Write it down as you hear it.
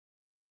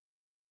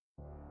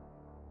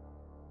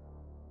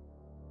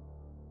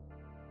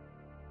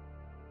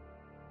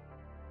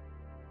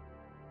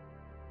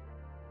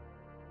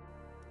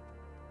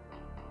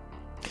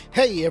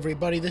Hey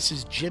everybody, this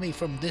is Jimmy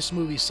from This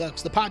Movie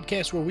Sucks, the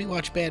podcast where we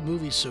watch bad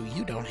movies so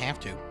you don't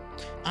have to.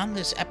 On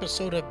this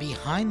episode of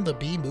Behind the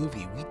B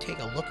Movie, we take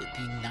a look at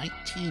the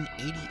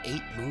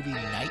 1988 movie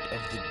Night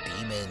of the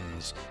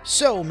Demons.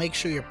 So make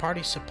sure your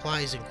party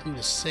supplies include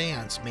a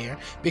seance mirror,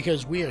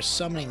 because we are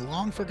summoning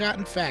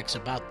long-forgotten facts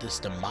about this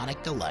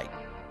demonic delight.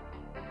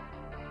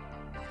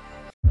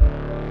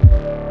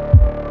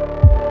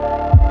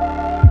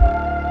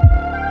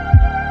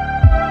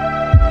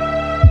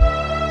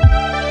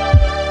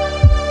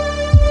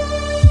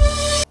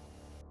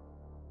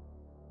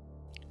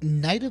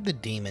 Night of the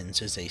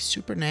Demons is a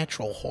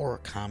supernatural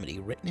horror comedy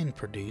written and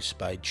produced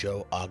by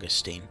Joe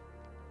Augustine.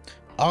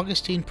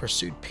 Augustine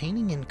pursued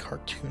painting and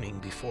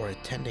cartooning before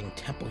attending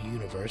Temple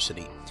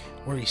University,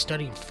 where he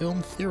studied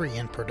film theory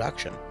and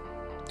production.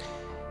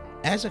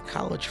 As a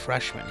college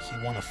freshman,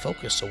 he won a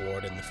Focus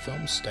Award in the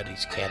Film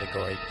Studies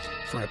category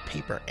for a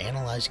paper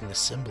analyzing the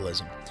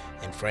symbolism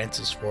in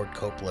Francis Ford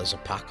Coppola's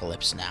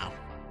Apocalypse Now.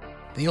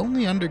 The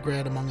only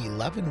undergrad among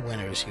 11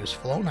 winners, he was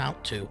flown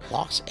out to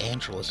Los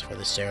Angeles for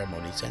the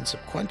ceremonies and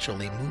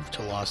subsequently moved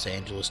to Los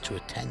Angeles to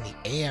attend the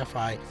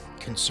AFI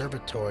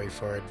Conservatory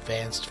for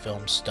Advanced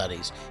Film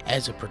Studies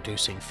as a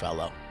producing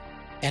fellow.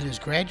 At his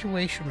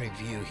graduation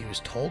review, he was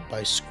told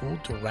by school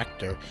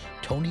director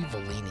Tony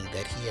Vellini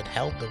that he had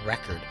held the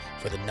record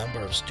for the number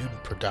of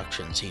student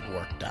productions he'd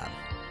worked on.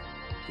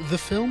 The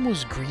film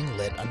was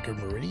greenlit under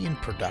Meridian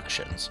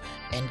Productions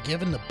and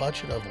given the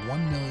budget of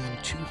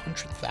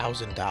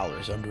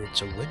 $1,200,000 under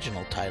its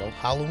original title,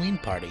 Halloween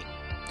Party.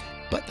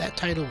 But that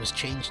title was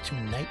changed to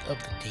Night of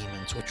the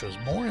Demons, which was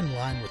more in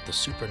line with the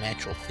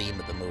supernatural theme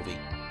of the movie.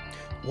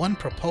 One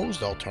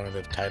proposed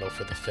alternative title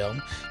for the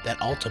film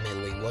that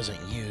ultimately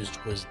wasn't used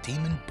was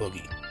Demon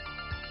Boogie.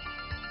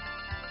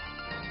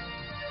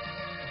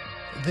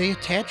 They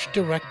attached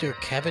director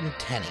Kevin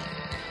Tenney,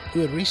 who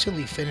had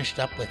recently finished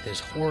up with his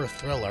horror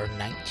thriller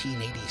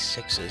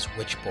 1986's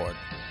Witchboard.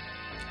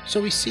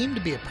 So he seemed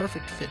to be a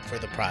perfect fit for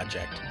the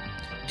project.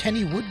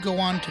 Tenney would go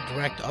on to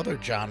direct other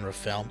genre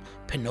film,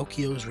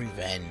 Pinocchio's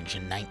Revenge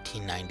in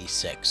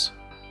 1996.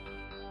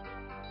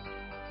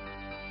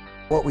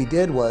 What we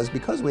did was,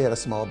 because we had a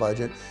small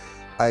budget,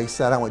 I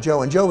sat down with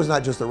Joe, and Joe was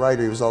not just the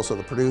writer, he was also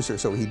the producer,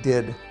 so he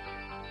did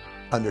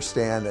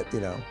understand that,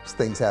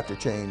 things have to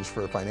change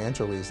for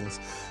financial reasons.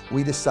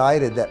 We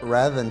decided that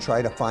rather than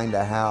try to find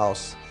a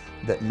house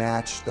that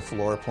matched the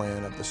floor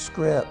plan of the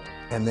script,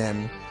 and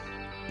then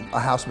a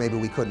house maybe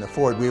we couldn't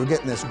afford, we were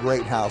getting this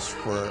great house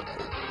for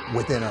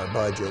within our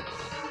budget.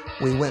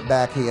 We went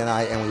back, he and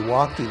I, and we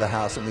walked through the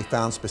house and we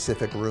found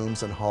specific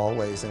rooms and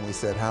hallways, and we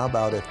said, how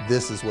about if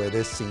this is where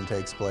this scene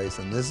takes place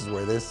and this is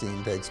where this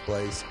scene takes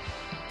place?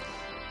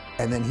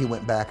 And then he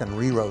went back and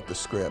rewrote the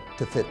script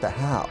to fit the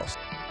house.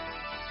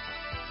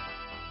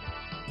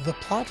 The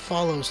plot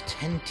follows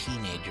 10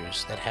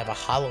 teenagers that have a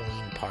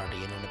Halloween party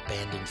in an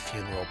abandoned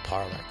funeral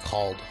parlor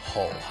called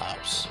Hull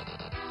House.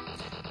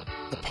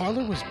 The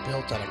parlor was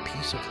built on a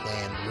piece of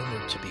land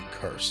rumored to be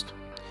cursed.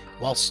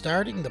 While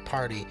starting the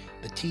party,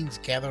 the teens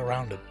gather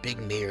around a big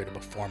mirror to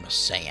perform a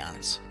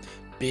seance.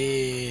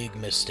 Big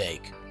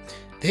mistake.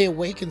 They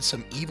awaken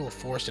some evil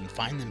force and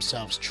find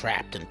themselves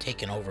trapped and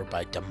taken over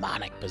by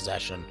demonic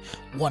possession.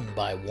 One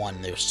by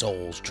one, their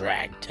souls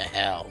dragged to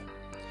hell.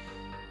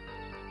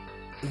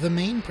 The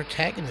main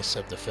protagonist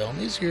of the film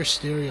is your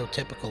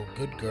stereotypical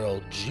good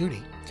girl,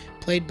 Judy,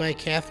 played by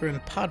Catherine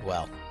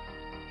Podwell.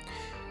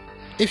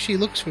 If she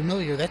looks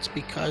familiar, that's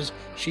because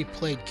she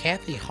played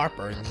Kathy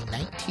Harper in the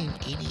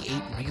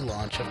 1988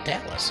 relaunch of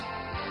Dallas.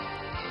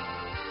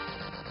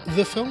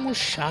 The film was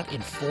shot in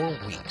 4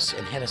 weeks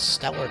and had a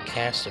stellar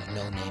cast of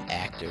no-name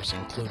actors,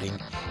 including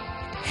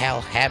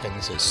Hal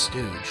Havins as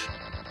Stooge,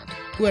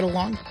 who had a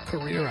long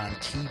career on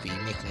TV,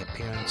 making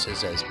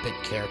appearances as bit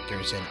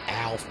characters in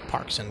Alf,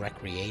 Parks and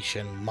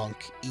Recreation,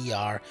 Monk,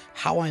 ER,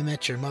 How I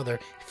Met Your Mother,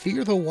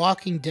 Fear the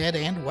Walking Dead,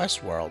 and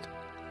Westworld.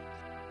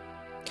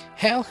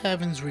 Hal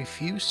Havins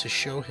refused to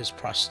show his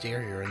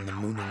posterior in the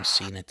mooning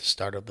scene at the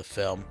start of the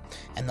film,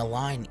 and the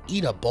line,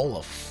 "Eat a bowl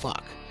of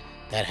fuck,"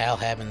 that Hal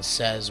Havins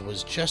says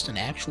was just an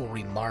actual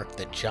remark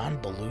that John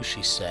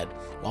Belushi said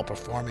while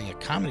performing a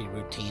comedy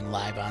routine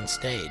live on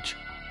stage.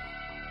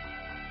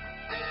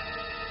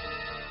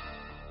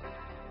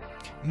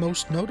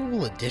 Most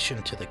notable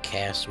addition to the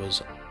cast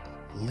was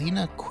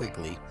Lena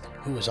Quigley,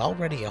 who was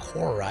already a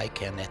horror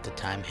icon at the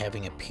time,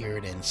 having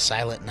appeared in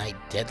Silent Night,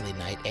 Deadly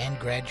Night, and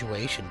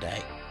Graduation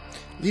Day.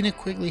 Lena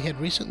Quigley had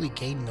recently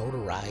gained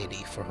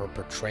notoriety for her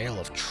portrayal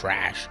of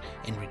Trash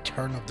in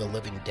Return of the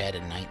Living Dead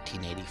in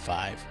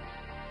 1985.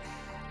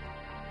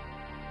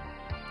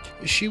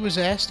 She was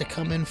asked to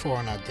come in for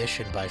an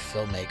audition by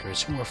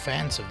filmmakers who were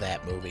fans of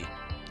that movie.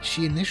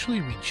 She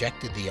initially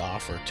rejected the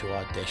offer to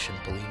audition,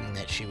 believing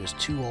that she was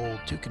too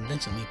old to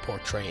convincingly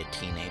portray a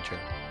teenager.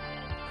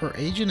 Her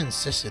agent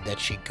insisted that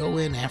she go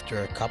in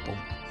after a couple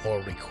more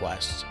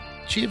requests.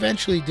 She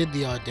eventually did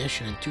the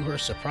audition, and to her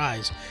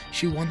surprise,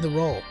 she won the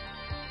role.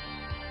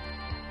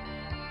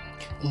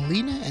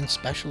 Lena and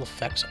special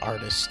effects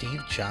artist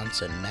Steve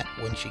Johnson met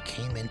when she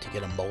came in to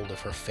get a mold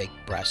of her fake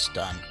breasts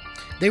done.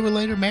 They were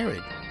later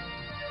married.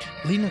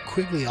 Lena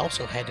Quigley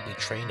also had to be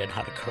trained on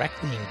how to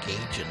correctly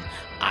engage in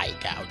eye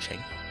gouging.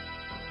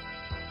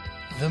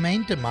 The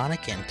main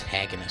demonic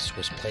antagonist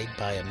was played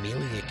by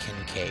Amelia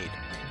Kincaid,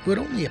 who had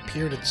only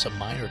appeared in some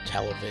minor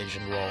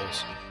television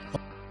roles,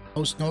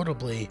 most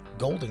notably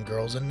Golden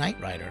Girls and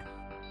Knight Rider.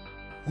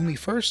 When we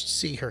first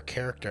see her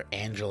character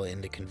Angela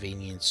in the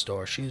convenience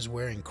store, she was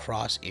wearing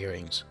cross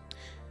earrings.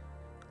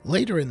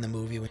 Later in the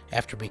movie,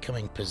 after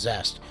becoming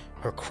possessed,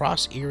 her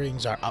cross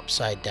earrings are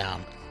upside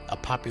down, a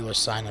popular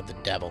sign of the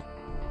devil.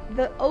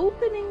 The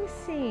opening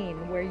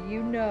scene where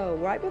you know,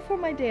 right before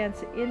my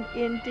dance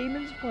in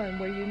Demons 1,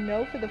 where you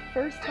know for the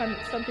first time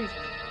that something's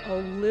a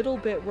little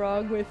bit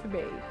wrong with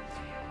me.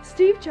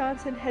 Steve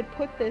Johnson had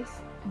put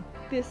this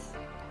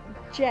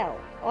gel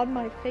on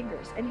my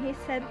fingers, and he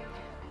said,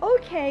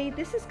 okay,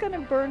 this is going to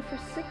burn for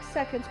 6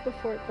 seconds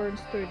before it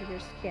burns through to your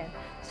skin.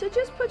 So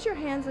just put your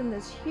hands in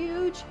this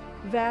huge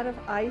vat of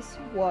ice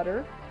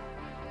water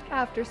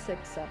after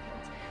 6 seconds.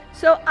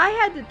 So I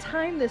had to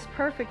time this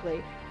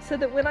perfectly so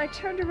that when I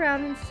turned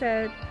around and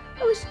said,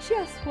 I was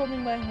just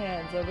warming my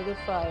hands over the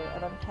fire,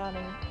 and I'm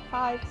counting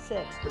 5,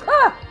 6,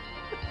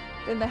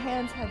 then the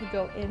hands had to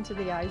go into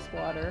the ice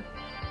water,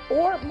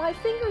 or my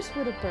fingers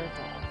would have burnt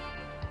off.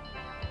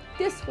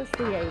 This was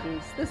the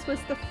 80s. This was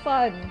the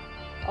fun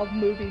of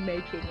movie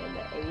making in the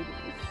 80s.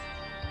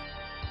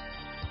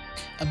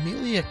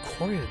 Amelia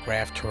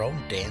choreographed her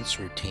own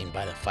dance routine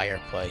by the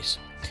fireplace.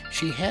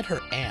 She had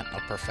her aunt, a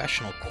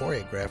professional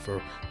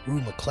choreographer, Rue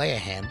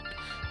McClanahan,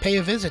 pay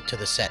a visit to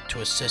the set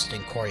to assist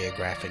in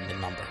choreographing the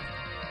number.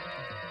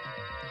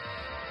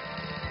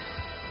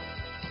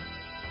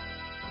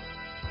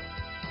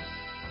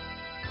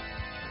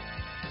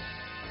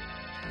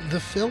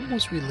 The film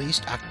was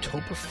released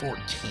October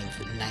 14th,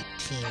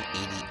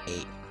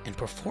 1988, and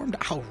performed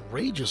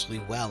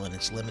outrageously well in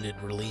its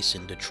limited release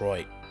in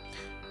Detroit.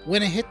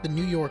 When it hit the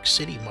New York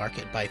City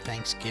market by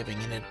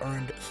Thanksgiving, it had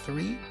earned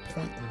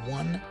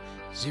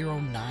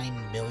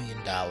 $3.109 million,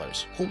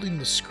 holding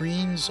the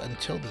screens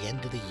until the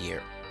end of the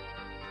year.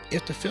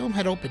 If the film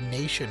had opened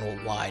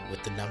nationwide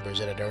with the numbers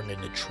it had earned in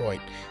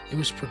Detroit, it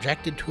was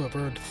projected to have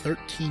earned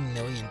 $13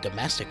 million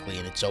domestically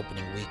in its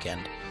opening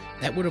weekend.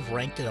 That would have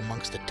ranked it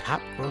amongst the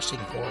top-grossing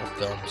horror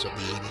films of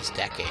the 80s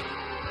decade.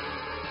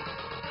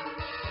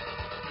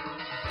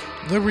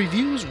 The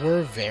reviews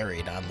were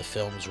varied on the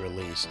film's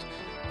release.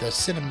 The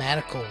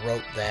Cinematical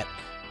wrote that,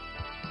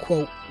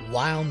 quote,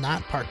 while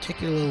not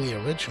particularly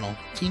original,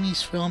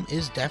 Teeny's film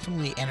is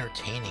definitely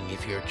entertaining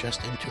if you're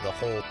just into the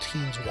whole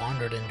teens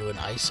wandered into an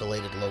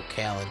isolated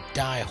locale and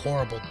die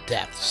horrible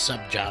death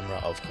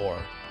subgenre of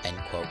horror,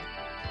 end quote.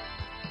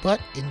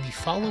 But in the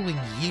following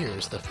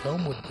years, the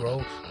film would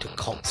grow to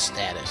cult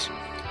status.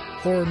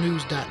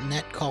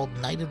 HorrorNews.net called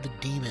Night of the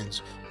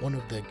Demons one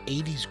of the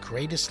 80s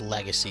greatest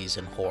legacies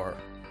in horror.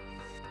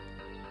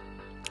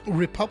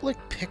 Republic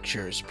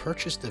Pictures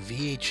purchased the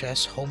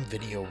VHS home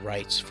video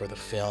rights for the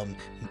film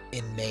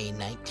in May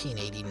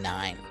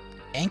 1989.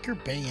 Anchor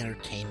Bay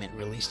Entertainment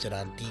released it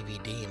on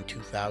DVD in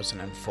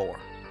 2004.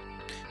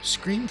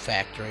 Scream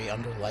Factory,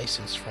 under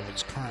license from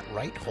its current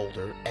right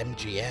holder,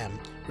 MGM,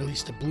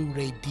 released a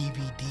Blu-ray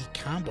DVD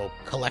combo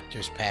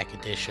collector's pack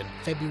edition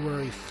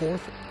February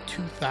 4th,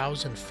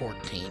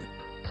 2014.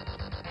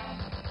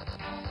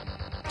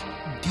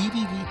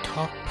 DVD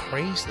Talk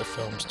praised the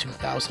film's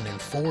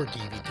 2004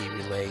 DVD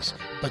release,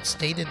 but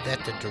stated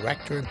that the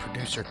director and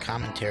producer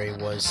commentary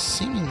was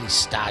seemingly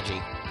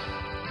stodgy.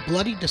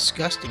 Bloody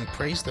Disgusting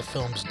praised the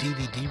film's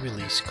DVD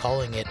release,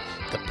 calling it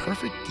the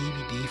perfect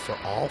DVD for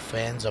all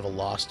fans of a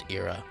lost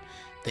era,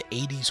 the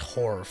 80s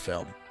horror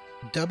film.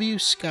 W.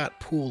 Scott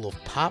Poole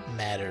of Pop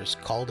Matters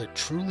called it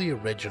truly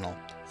original,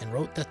 and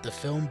wrote that the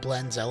film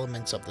blends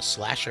elements of the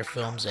slasher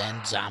films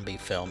and zombie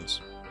films.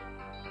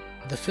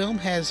 The film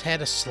has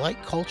had a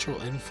slight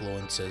cultural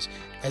influences,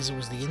 as it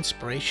was the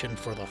inspiration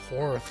for the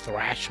horror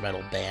thrash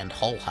metal band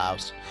Hull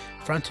House,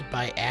 fronted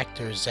by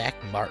actor Zach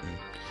Martin,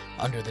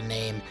 under the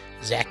name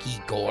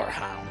Zachy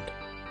Gorehound.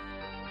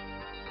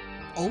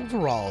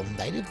 Overall,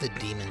 Night of the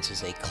Demons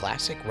is a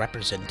classic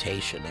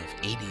representation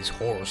of 80s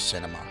horror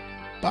cinema.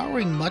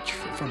 Borrowing much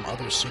from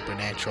other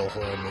supernatural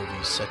horror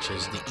movies such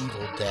as The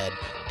Evil Dead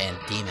and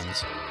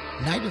Demons,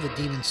 Night of the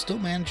Demons still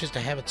manages to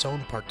have its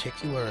own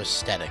particular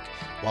aesthetic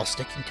while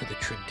sticking to the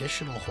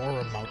traditional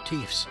horror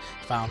motifs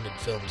found in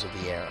films of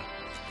the era.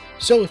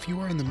 So if you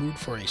are in the mood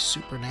for a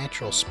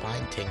supernatural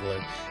spine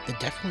tingler, then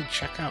definitely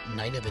check out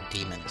Night of the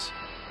Demons.